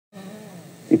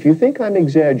If you think I'm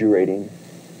exaggerating,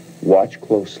 watch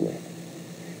closely.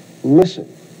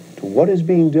 Listen to what is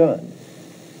being done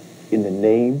in the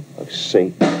name of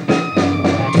Satan.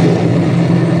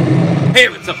 Hey,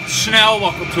 what's up, Schnell?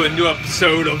 Welcome to a new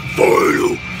episode of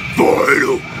Vital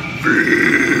Vlog.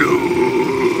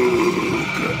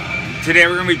 Today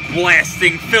we're going to be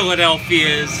blasting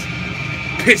Philadelphia's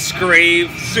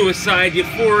Pissgrave-Suicide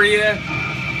Euphoria,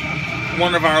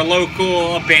 one of our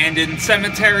local abandoned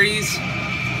cemeteries.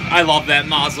 I love that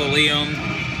mausoleum.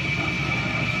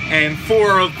 And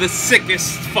 4 of the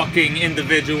sickest fucking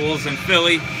individuals in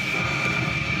Philly.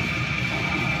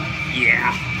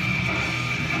 Yeah.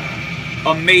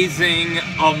 Amazing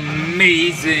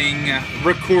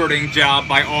recording job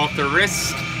by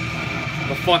Authorist.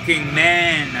 The fucking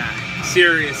man.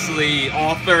 Seriously,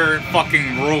 author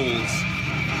fucking rules.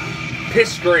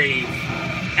 Pissgrave.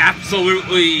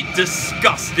 Absolutely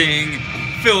disgusting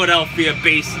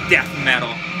Philadelphia-based death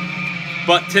metal.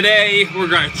 But today, we're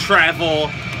going to travel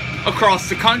across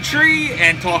the country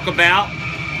and talk about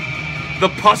the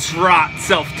Pusrot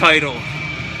self-titled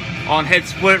on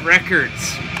Headsplit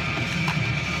Records.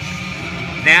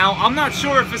 Now, I'm not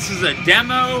sure if this is a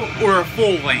demo or a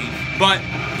full length, but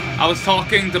I was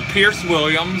talking to Pierce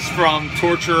Williams from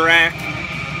Torture Rack,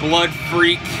 Blood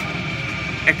Freak,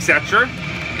 etc.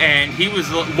 And he was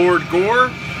Lord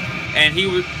Gore, and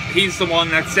he's the one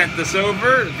that sent this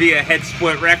over via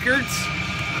Headsplit Records.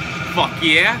 Fuck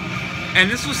yeah. And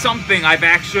this was something I've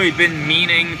actually been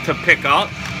meaning to pick up,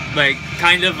 like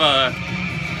kind of a,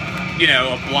 you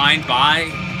know, a blind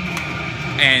buy.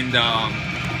 And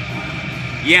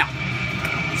yeah.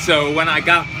 So when I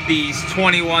got these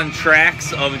 21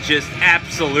 tracks of just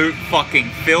absolute fucking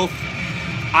filth,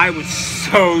 I was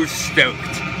so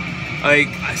stoked. Like,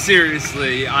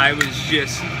 seriously, I was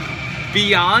just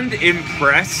beyond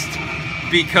impressed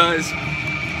because,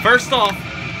 first off,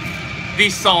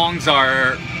 these songs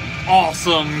are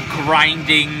awesome,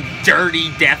 grinding, dirty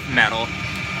death metal.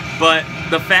 But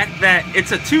the fact that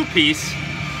it's a 2-piece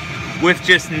with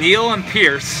just Neil and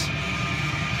Pierce,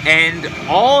 and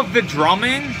all of the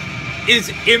drumming is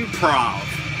improv.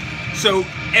 So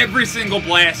every single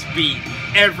blast beat,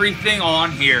 everything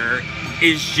on here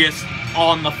is just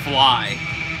on the fly.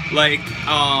 Like,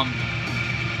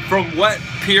 from what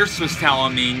Pierce was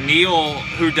telling me, Neil,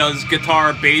 who does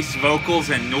guitar, bass, vocals,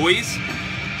 and noise,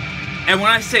 and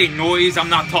when I say noise, I'm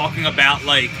not talking about,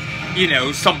 like, you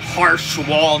know, some harsh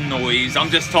wall noise. I'm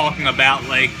just talking about,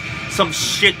 like, some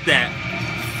shit that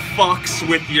fucks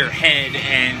with your head,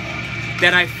 and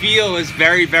that I feel is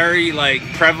very, very, like,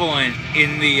 prevalent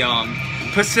in the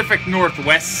Pacific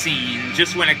Northwest scene,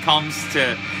 just when it comes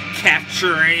to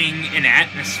capturing an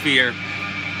atmosphere.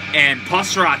 And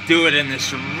Pusrot do it in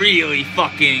this really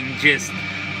fucking just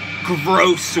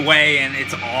gross way, and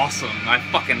it's awesome. I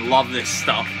fucking love this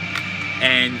stuff.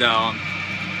 And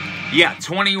yeah,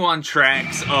 21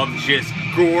 tracks of just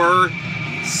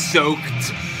gore-soaked,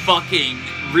 fucking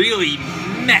really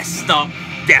messed up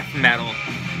death metal.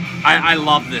 I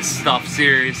love this stuff,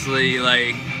 seriously.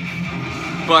 Like,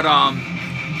 but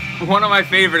one of my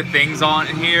favorite things on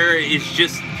here is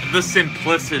just the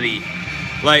simplicity.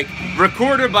 Like,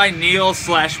 recorded by Neil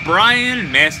 /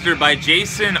 Brian, mastered by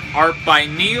Jason, art by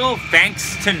Neil,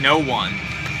 thanks to no one.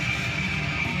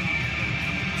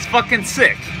 It's fucking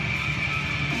sick.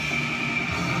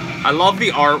 I love the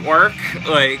artwork.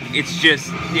 Like, it's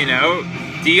just, you know,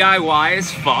 DIY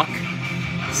as fuck.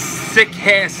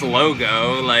 Sick-ass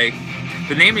logo. Like,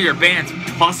 the name of your band's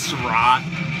Pusrot.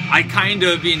 I kind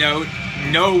of, you know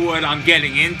what I'm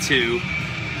getting into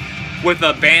with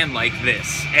a band like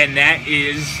this, and that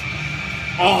is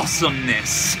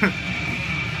awesomeness.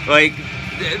 Like,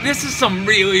 this is some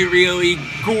really, really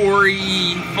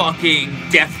gory fucking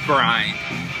death grind,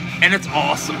 and it's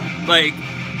awesome. Like,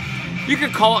 you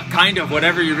could call it kind of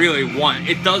whatever you really want.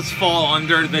 It does fall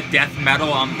under the death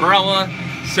metal umbrella,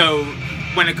 so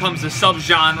when it comes to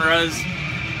subgenres,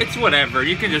 it's whatever.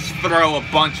 You can just throw a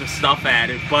bunch of stuff at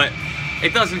it, but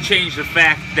it doesn't change the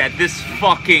fact that this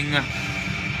fucking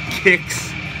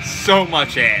kicks so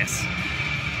much ass.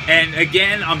 And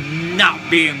again, I'm not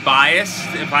being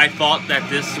biased. If I thought that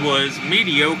this was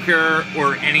mediocre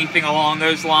or anything along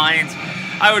those lines,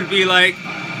 I would be like,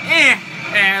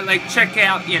 like, check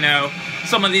out, you know,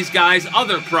 some of these guys'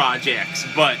 other projects.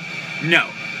 But no.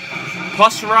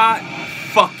 Pusrot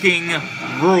fucking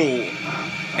rule.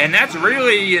 And that's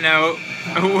really, you know,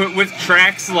 with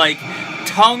tracks like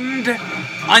Tongued,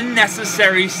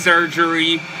 Unnecessary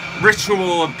Surgery,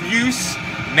 Ritual Abuse,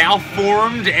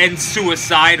 Malformed, and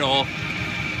Suicidal.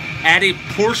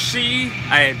 Adiporsi,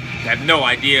 I have no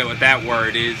idea what that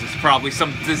word is. It's probably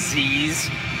some disease.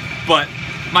 But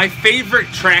my favorite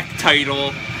track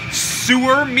title,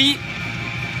 Sewer Meat,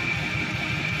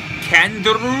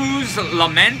 Kangaroo's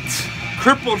Lament,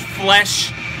 Crippled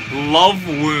Flesh, Love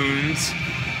Wounds,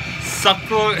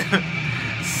 Succulent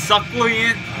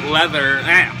Leather,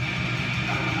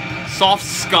 Soft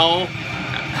Skull,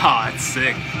 it's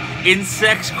sick,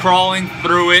 Insects Crawling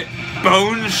Through It,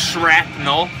 Bone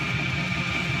Shrapnel,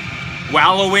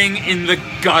 Wallowing in the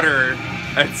Gutter,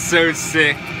 that's so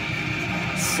sick,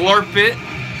 Slurp It,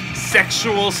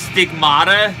 Sexual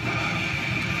Stigmata,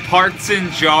 Parts in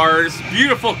Jars,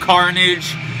 Beautiful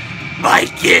Carnage, My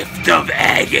Gift of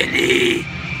Agony,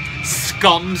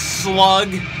 Scum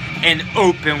Slug, and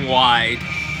Open Wide.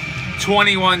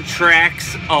 21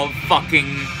 tracks of fucking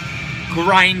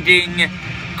grinding,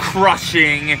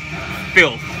 crushing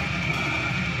filth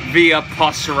via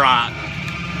Pusrot.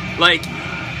 Like,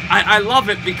 I love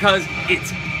it because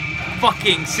it's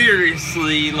fucking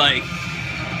seriously, like,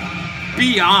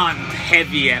 beyond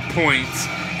heavy at points.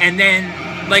 And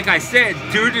then, like I said,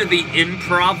 due to the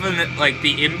improv and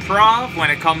the improv when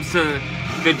it comes to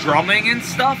the drumming and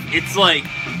stuff, it's like,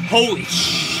 holy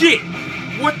shit,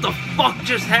 what the fuck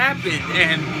just happened?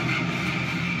 And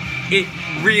it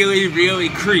really, really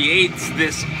creates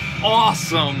this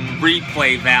awesome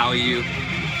replay value.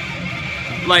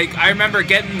 Like, I remember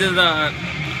getting to the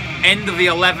end of the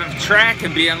 11th track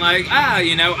and being like,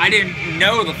 you know, I didn't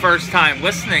know the first time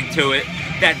listening to it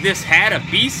that this had a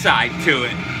B-side to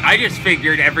it. I just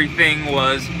figured everything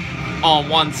was on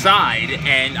one side,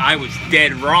 and I was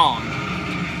dead wrong.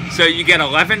 So you get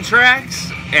 11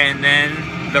 tracks, and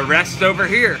then the rest over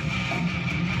here.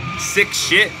 Sick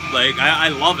shit. Like, I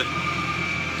love it.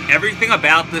 Everything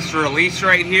about this release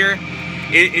right here,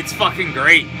 it's fucking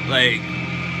great. Like,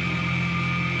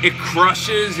 it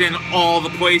crushes in all the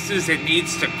places it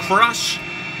needs to crush.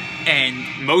 And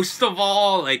most of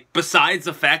all, like, besides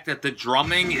the fact that the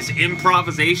drumming is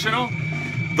improvisational,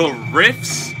 the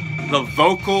riffs, the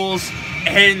vocals,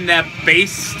 and that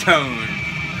bass tone.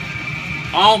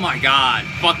 Oh my god,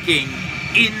 fucking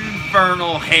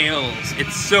infernal hails.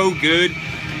 It's so good.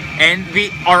 And the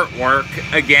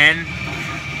artwork, again,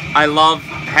 I love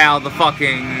how the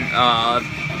fucking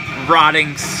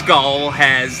rotting skull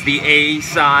has the A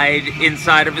side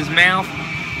inside of his mouth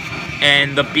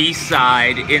and the B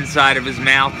side inside of his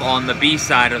mouth on the B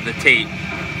side of the tape.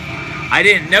 I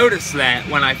didn't notice that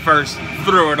when I first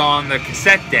threw it on the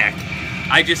cassette deck.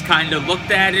 I just kind of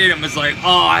looked at it and was like,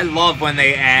 oh, I love when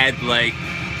they add, like,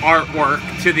 artwork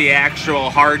to the actual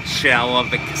hard shell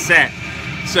of the cassette.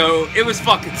 So it was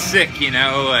fucking sick, you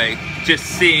know, like, just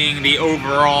seeing the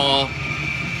overall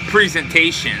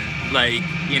presentation. Like,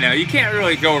 you know, you can't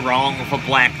really go wrong with a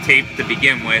black tape to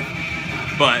begin with.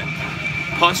 But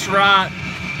Pusrot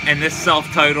and this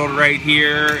self-titled right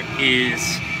here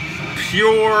is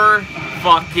pure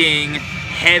fucking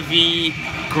heavy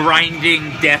grinding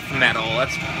death metal.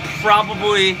 That's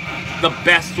probably the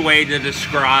best way to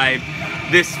describe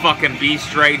this fucking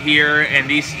beast right here and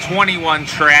these 21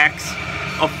 tracks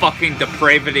of fucking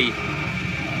depravity.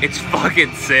 It's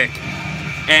fucking sick.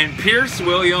 And Pierce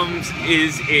Williams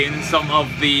is in some of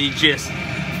the just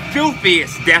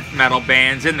filthiest death metal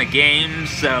bands in the game,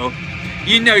 so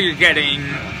you know you're getting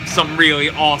some really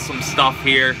awesome stuff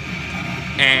here.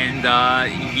 And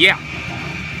yeah,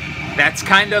 that's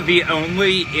kind of the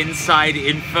only inside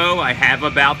info I have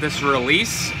about this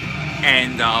release.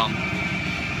 And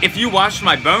if you watched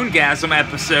my Bonegasm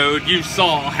episode, you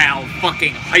saw how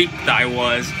fucking hyped I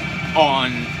was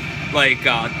on, like,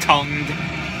 Tongued.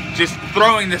 Just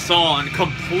throwing this on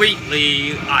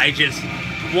completely, I just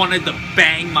wanted to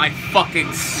bang my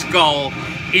fucking skull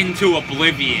into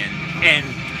oblivion. And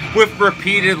with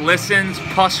repeated listens,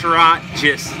 Pusrot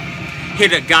just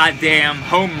hit a goddamn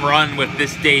home run with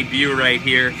this debut right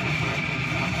here.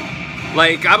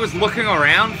 Like, I was looking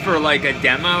around for, like, a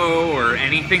demo or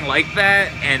anything like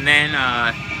that, and then,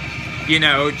 you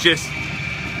know, just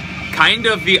kind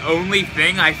of the only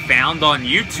thing I found on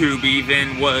YouTube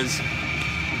even was,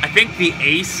 I think, the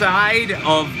A-side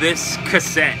of this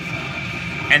cassette.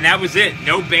 And that was it.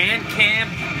 No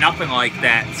Bandcamp, nothing like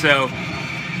that. So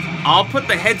I'll put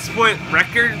the Headsplit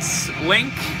Records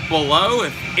link below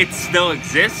if it still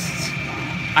exists.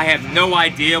 I have no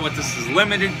idea what this is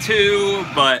limited to,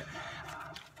 but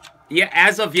yeah,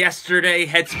 as of yesterday,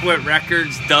 Headsplit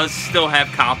Records does still have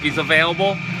copies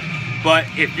available. But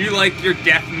if you like your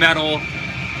death metal,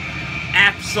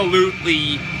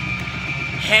 absolutely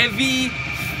heavy,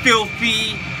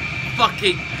 filthy,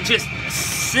 fucking just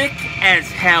sick as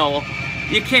hell,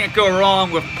 you can't go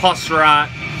wrong with Pusrot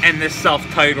and this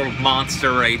self-titled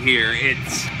monster right here.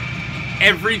 It's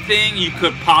everything you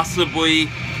could possibly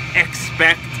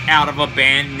expect out of a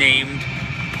band named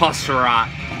Pusrot,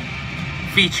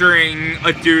 featuring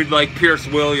a dude like Pierce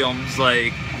Williams.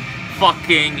 Like,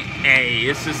 fucking A.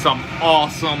 This is some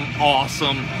awesome,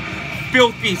 awesome,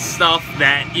 filthy stuff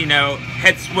that, you know,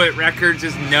 Head Split Records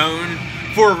is known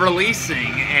for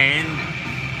releasing, and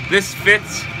this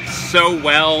fits so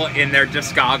well in their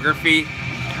discography.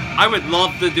 I would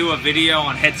love to do a video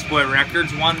on Head Split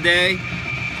Records one day.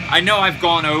 I know I've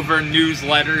gone over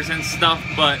newsletters and stuff,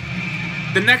 but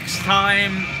the next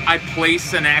time I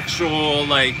place an actual,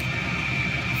 like,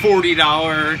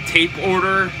 $40 tape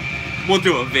order, we'll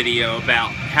do a video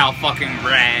about how fucking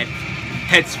rad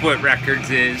Head Split Records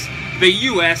is. The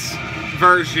US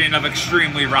version of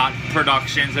Extremely Rotten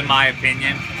Productions, in my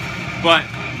opinion. But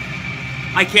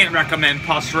I can't recommend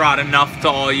Pusrot enough to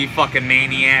all you fucking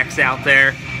maniacs out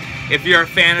there. If you're a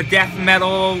fan of death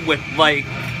metal with, like,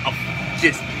 a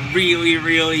just really,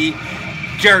 really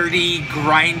dirty,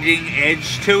 grinding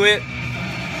edge to it,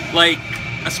 like,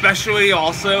 especially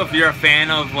also if you're a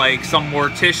fan of, like, some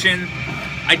Mortician,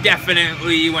 I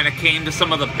definitely, when it came to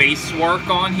some of the bass work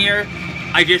on here,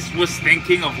 I just was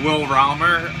thinking of Will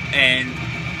Romer, and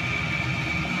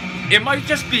it might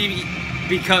just be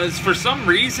because for some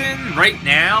reason, right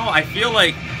now, I feel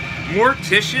like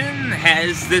Mortician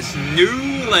has this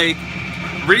new, like,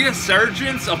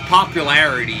 resurgence of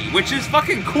popularity, which is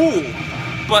fucking cool.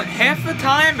 But half the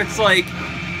time, it's like,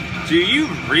 do you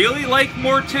really like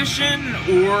Mortician,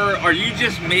 or are you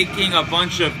just making a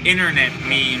bunch of internet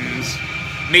memes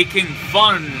making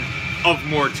fun of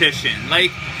Mortician?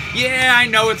 Like, yeah, I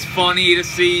know it's funny to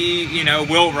see, you know,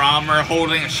 Will Romer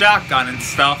holding a shotgun and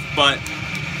stuff, but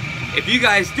if you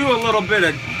guys do a little bit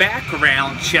of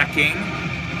background checking,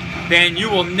 then you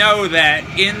will know that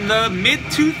in the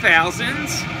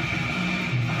mid-2000s,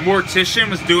 Mortician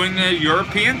was doing a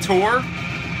European tour.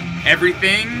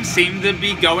 Everything seemed to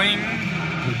be going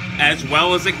as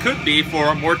well as it could be for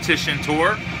a Mortician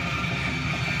tour.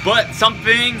 But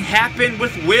something happened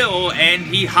with Will, and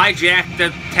he hijacked a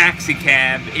taxi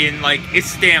cab in, like,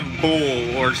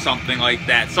 Istanbul or something like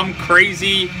that. Some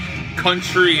crazy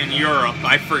country in Europe.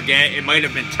 I forget. It might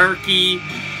have been Turkey.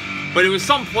 But it was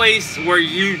some place where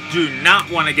you do not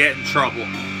want to get in trouble.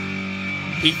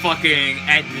 He fucking,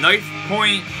 at knife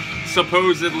point,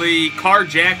 supposedly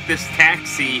carjacked this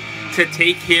taxi to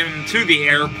take him to the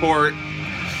airport.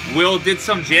 Will did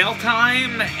some jail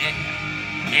time,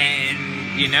 and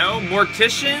you know,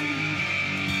 Mortician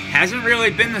hasn't really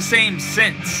been the same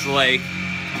since. Like,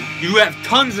 you have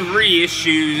tons of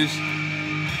reissues.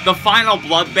 The final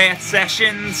Bloodbath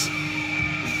sessions,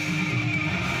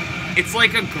 it's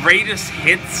like a greatest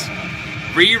hits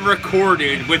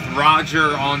re-recorded with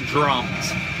Roger on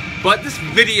drums. But this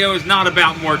video is not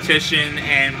about Mortician,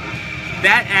 and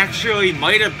that actually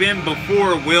might have been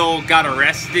before Will got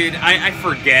arrested. I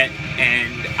forget,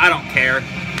 and I don't care,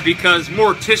 because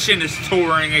Mortician is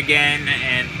touring again,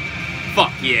 and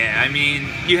fuck yeah. I mean,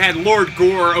 you had Lord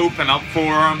Gore open up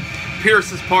for him.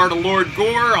 Pierce is part of Lord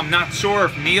Gore. I'm not sure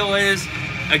if Neil is.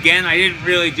 Again, I didn't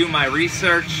really do my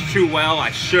research too well.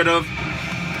 I should have.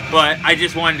 But I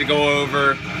just wanted to go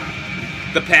over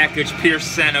the package Pierce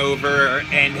sent over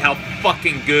and how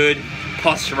fucking good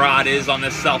Pusrot is on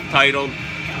this self-titled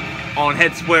on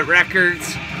Head Split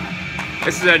Records.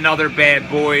 This is another bad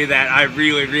boy that I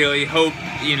really, really hope,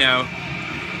 you know,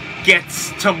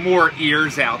 gets to more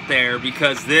ears out there,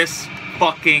 because this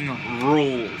fucking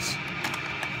rules.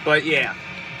 But yeah,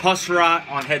 Pusrot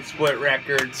on Head Split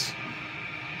Records,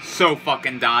 so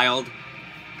fucking dialed.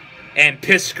 And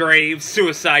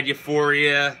Pissgrave-Suicide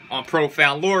Euphoria on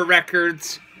Profound Lore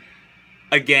Records.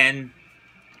 Again,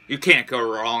 you can't go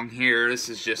wrong here. This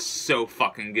is just so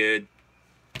fucking good.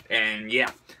 And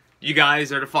yeah, you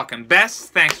guys are the fucking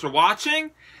best. Thanks for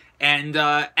watching. And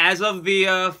as of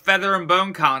the Feather and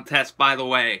Bone contest, by the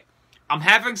way, I'm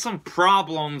having some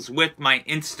problems with my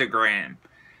Instagram.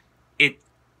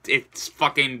 It's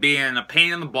fucking being a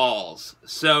pain in the balls.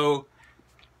 So,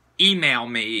 email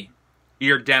me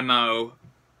your demo,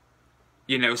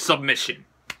 you know, submission.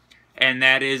 And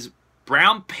that is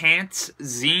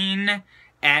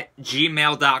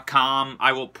brownpantszine@gmail.com.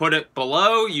 I will put it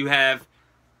below. You have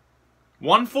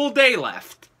one full day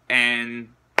left. And,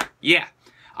 yeah.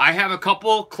 I have a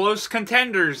couple close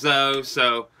contenders, though,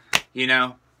 so, you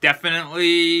know,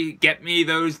 definitely get me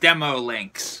those demo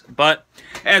links. But,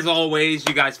 as always,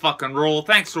 you guys fucking rule.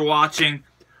 Thanks for watching.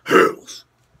 Hells.